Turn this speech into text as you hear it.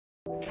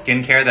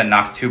Skincare that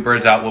knocks two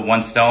birds out with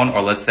one stone,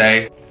 or let's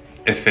say,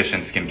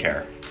 efficient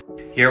skincare.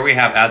 Here we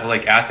have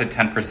azelaic acid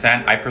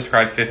 10%. I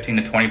prescribe 15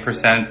 to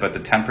 20%, but the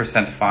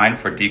 10% is fine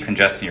for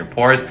decongesting your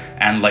pores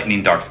and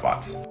lightening dark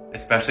spots.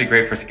 Especially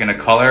great for skin of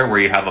color where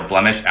you have a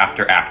blemish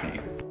after acne.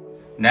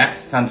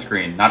 Next,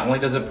 sunscreen. Not only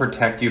does it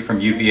protect you from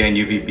UVA and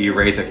UVB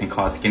rays that can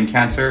cause skin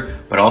cancer,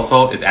 but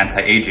also is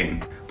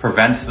anti-aging.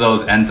 Prevents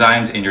those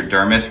enzymes in your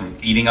dermis from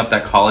eating up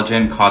that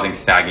collagen, causing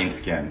sagging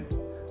skin.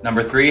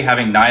 Number 3,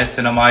 having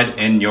niacinamide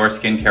in your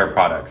skincare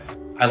products.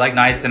 I like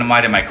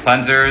niacinamide in my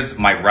cleansers,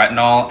 my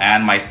retinol,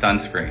 and my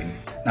sunscreen.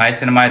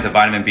 Niacinamide is a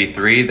vitamin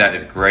B3 that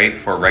is great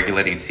for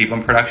regulating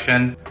sebum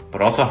production,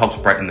 but also helps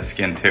brighten the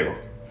skin too.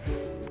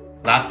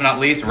 Last but not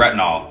least,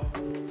 retinol.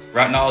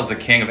 Retinol is the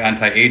king of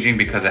anti-aging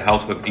because it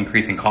helps with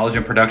increasing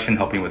collagen production,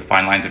 helping with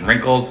fine lines and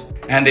wrinkles.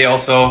 And they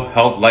also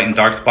help lighten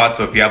dark spots,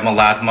 so if you have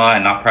melasma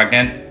and not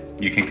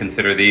pregnant, you can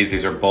consider these.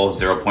 These are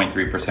both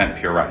 0.3%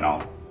 pure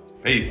retinol.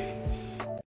 Peace.